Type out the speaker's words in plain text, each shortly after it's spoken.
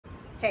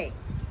Hey,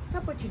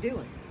 stop what you're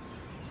doing.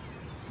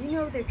 Do you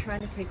know they're trying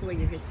to take away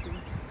your history?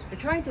 They're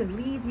trying to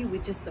leave you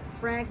with just the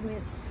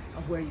fragments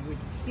of where you were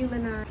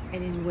dehumanized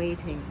and in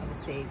waiting of a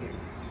savior.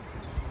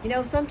 You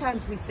know,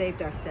 sometimes we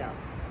saved ourselves,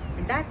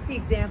 and that's the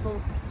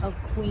example of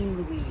Queen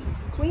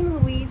Louise. Queen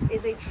Louise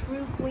is a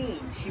true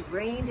queen. She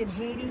reigned in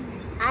Haiti,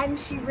 and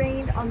she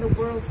reigned on the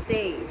world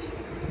stage.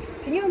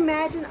 Can you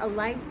imagine a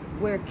life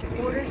where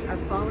reporters are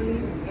following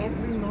you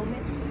every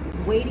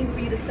moment, waiting for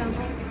you to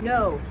stumble?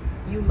 No,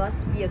 you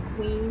must be a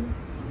queen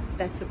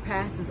that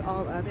surpasses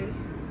all others.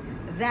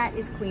 That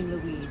is Queen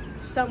Louise,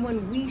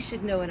 someone we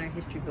should know in our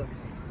history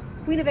books.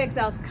 Queen of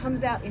Exiles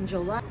comes out in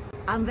July.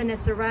 I'm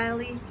Vanessa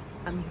Riley.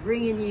 I'm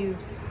bringing you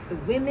the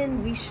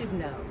women we should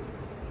know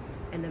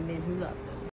and the men who love them.